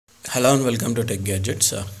Hello and welcome to Tech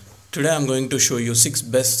Gadgets. Today I'm going to show you 6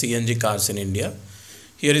 best CNG cars in India.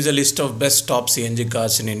 Here is a list of best top CNG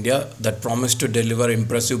cars in India that promise to deliver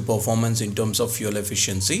impressive performance in terms of fuel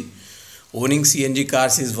efficiency. Owning CNG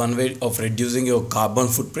cars is one way of reducing your carbon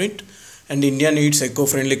footprint, and India needs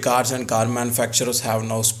eco-friendly cars, and car manufacturers have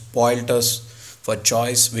now spoiled us for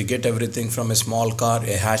choice. We get everything from a small car,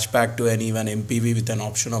 a hatchback, to an even MPV with an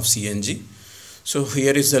option of CNG. So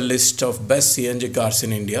here is the list of best CNG cars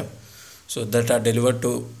in India, so that are delivered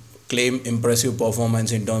to claim impressive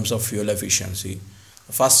performance in terms of fuel efficiency.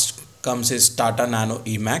 First comes is Tata Nano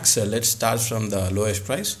emax. Let's start from the lowest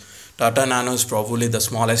price. Tata Nano is probably the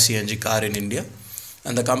smallest CNG car in India,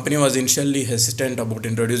 and the company was initially hesitant about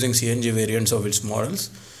introducing CNG variants of its models.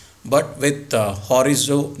 But with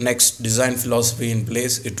Horizon Next design philosophy in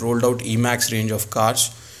place, it rolled out emax range of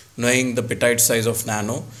cars. Knowing the petite size of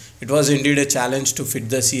Nano, it was indeed a challenge to fit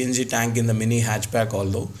the CNG tank in the mini hatchback,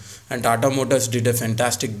 and Tata Motors did a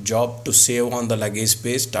fantastic job to save on the luggage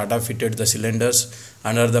space. Tata fitted the cylinders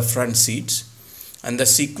under the front seats, and the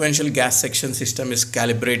sequential gas section system is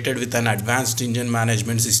calibrated with an advanced engine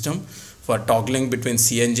management system for toggling between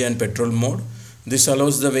CNG and petrol mode. This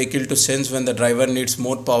allows the vehicle to sense when the driver needs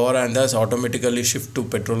more power and thus automatically shift to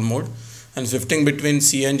petrol mode, and shifting between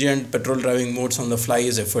CNG and petrol driving modes on the fly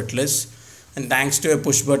is effortless. And thanks to a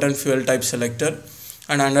push button fuel type selector,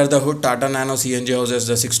 and under the hood, Tata Nano CNG houses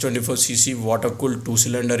the 624cc water cooled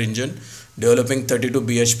 2-cylinder engine, developing 32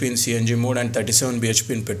 bhp in CNG mode and 37 bhp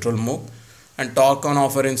in petrol mode. And torque on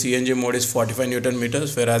offer in CNG mode is 45 Newton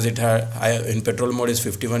meters, whereas it in petrol mode is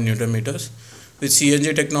 51 Newton meters. With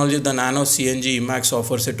CNG technology, the Nano CNG emax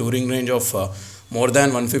offers a touring range of more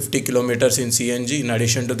than 150 kilometers in CNG, in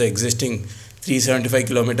addition to the existing 375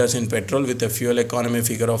 kilometers in petrol, with a fuel economy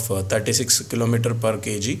figure of 36 km per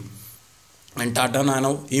kg. And Tata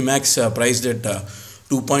Nano emax priced at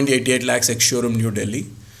 2.88 lakhs ex showroom New Delhi.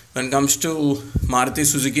 When it comes to Maruti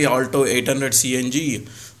Suzuki Alto 800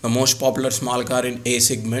 CNG, the most popular small car in A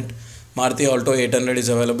segment, Maruti Alto 800 is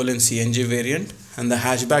available in CNG variant, and the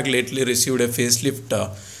hatchback lately received a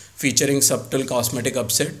facelift featuring subtle cosmetic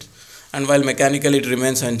upsets. And while mechanically it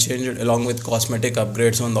remains unchanged, along with cosmetic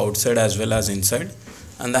upgrades on the outside as well as inside.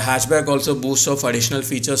 And the hatchback also boasts of additional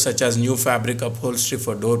features such as new fabric upholstery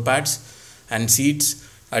for door pads and seats,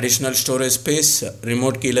 additional storage space,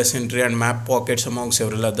 remote keyless entry, and map pockets, among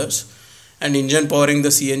several others. And engine powering the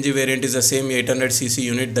CNG variant is the same 800cc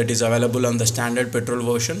unit that is available on the standard petrol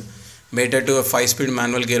version, mated to a 5-speed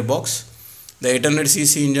manual gearbox. The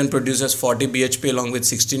 800cc engine produces 40 bhp along with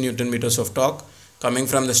 60 Newton meters of torque. Coming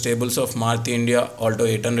from the stables of Maruti India, Alto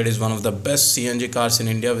 800 is one of the best CNG cars in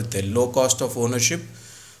India with a low cost of ownership,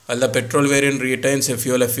 while the petrol variant retains a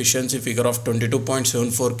fuel efficiency figure of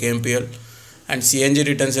 22.74 kmpl, and CNG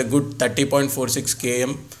returns a good 30.46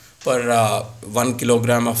 km per 1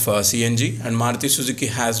 kilogram of CNG. And Maruti Suzuki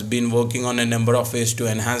has been working on a number of ways to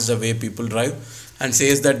enhance the way people drive, and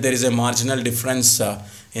says that there is a marginal difference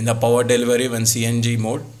in the power delivery when CNG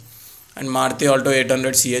mode. And Maruti Alto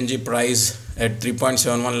 800 CNG price at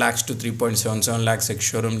 3.71 lakhs to 3.77 lakhs ex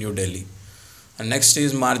showroom New Delhi. And next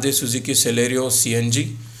is Maruti Suzuki Celerio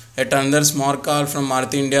CNG, yet another small car from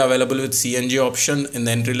Maruti India available with CNG option in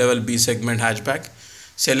the entry level B segment hatchback.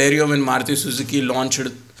 Celerio, when Maruti Suzuki launched,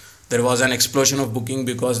 there was an explosion of booking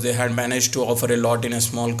because they had managed to offer a lot in a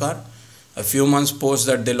small car. A few months post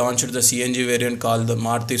that, they launched the CNG variant called the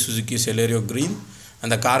Maruti Suzuki Celerio Green,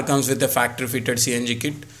 and the car comes with a factory fitted CNG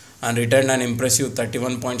kit and returned an impressive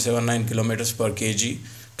 31.79 km per kg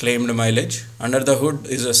claimed mileage. Under the hood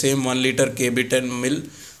is the same 1 liter KB10 mill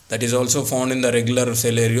that is also found in the regular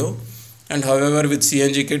Celerio, and however with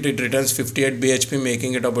CNG kit it returns 58 bhp,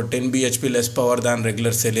 making it about 10 bhp less power than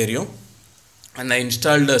regular Celerio. And the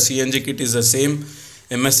installed CNG kit is the same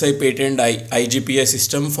MSI patent IGPA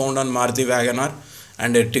system found on Maruti WagonR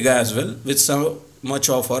and Ertiga as well, with so much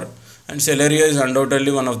offer. And Celerio is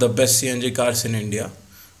undoubtedly one of the best CNG cars in India.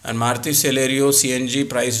 And Maruti Celerio CNG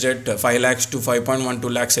priced at 5 lakhs to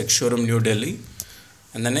 5.12 lakhs ex showroom New Delhi.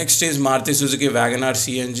 And the next is Maruti Suzuki WagonR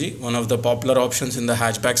CNG, one of the popular options in the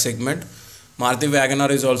hatchback segment. Maruti WagonR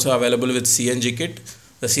is also available with CNG kit.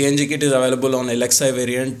 The CNG kit is available on LXI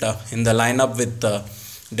variant in the lineup with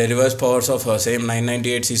delivers powers of same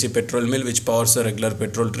 998cc petrol mill, which powers the regular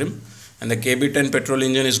petrol trim. And the KB10 petrol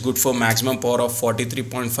engine is good for maximum power of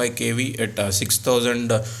 43.5 kV at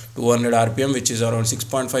 6200 rpm, which is around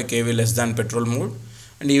 6.5 kV less than petrol mode.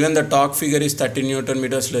 And even the torque figure is 30 Newton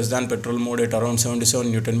meters less than petrol mode at around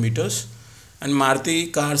 77 Newton meters. And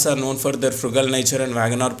Maruti cars are known for their frugal nature, and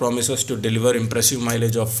WagonR promises to deliver impressive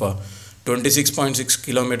mileage of 26.6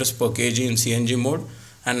 km per kg in CNG mode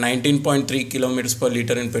and 19.3 kilometers per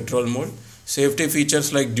liter in petrol mode. Safety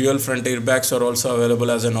features like dual front airbags are also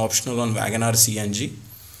available as an optional on WagonR CNG.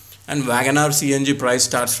 And WagonR CNG price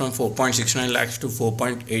starts from 4.69 lakhs to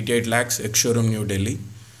 4.88 lakhs ex-showroom New Delhi.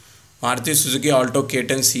 Maruti Suzuki Alto K10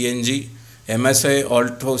 CNG MSI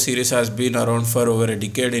Alto series has been around for over a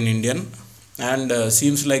decade in India, and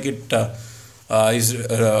seems like it is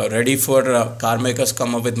ready for car makers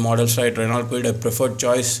come up with models like Renault Kwid, a preferred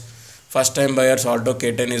choice. First time buyers Alto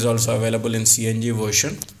K10 is also available in CNG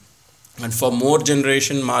version. And for more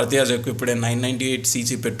generation, Maruti has equipped a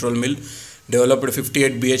 998cc petrol mill, developed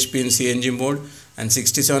 58 bhp in CNG mode and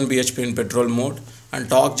 67 bhp in petrol mode, and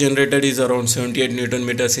torque generated is around 78 Newton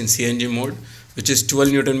meters in CNG mode, which is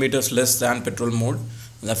 12 Newton meters less than petrol mode.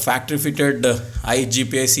 The factory fitted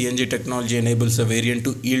IGPI CNG technology enables the variant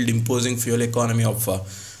to yield imposing fuel economy of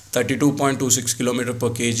 32.26 km per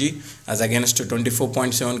kg as against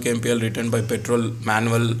 24.7 kmpl written by petrol,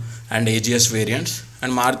 manual and AGS variants.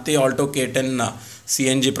 And Maruti Alto K10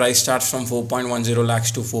 CNG price starts from 4.10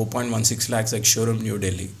 lakhs to 4.16 lakhs ex showroom New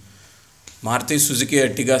Delhi. Maruti Suzuki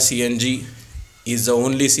Ertiga CNG is the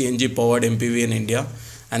only CNG powered MPV in India,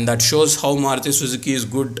 and that shows how Maruti Suzuki is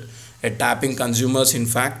good at tapping consumers. In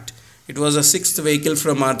fact, it was the sixth vehicle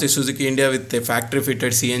from Maruti Suzuki India with a factory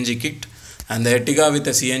fitted CNG kit, and the Ertiga with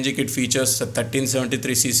a CNG kit features a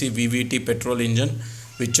 1373cc VVT petrol engine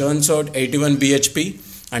which churns out 81 bhp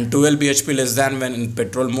and 12 bhp less than when in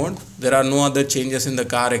petrol mode. There are no other changes in the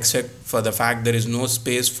car except for the fact there is no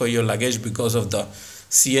space for your luggage because of the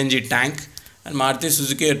CNG tank. And Maruti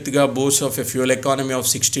Suzuki Ertiga boasts of a fuel economy of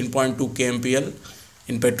 16.2 kmpl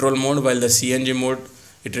in petrol mode, while the CNG mode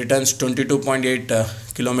it returns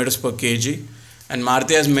 22.8 kilometers per kg. And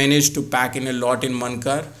Maruti has managed to pack in a lot in one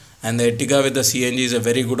car, and the Ertiga with the CNG is a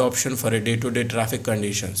very good option for a day-to-day traffic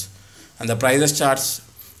conditions. And the prices starts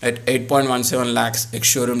at 8.17 lakhs ex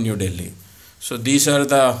showroom New Delhi. So these are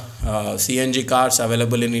the CNG cars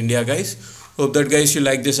available in India, guys. Hope that guys you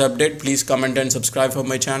like this update. Please comment and subscribe for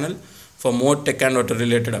my channel for more tech and auto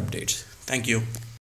related updates. Thank you.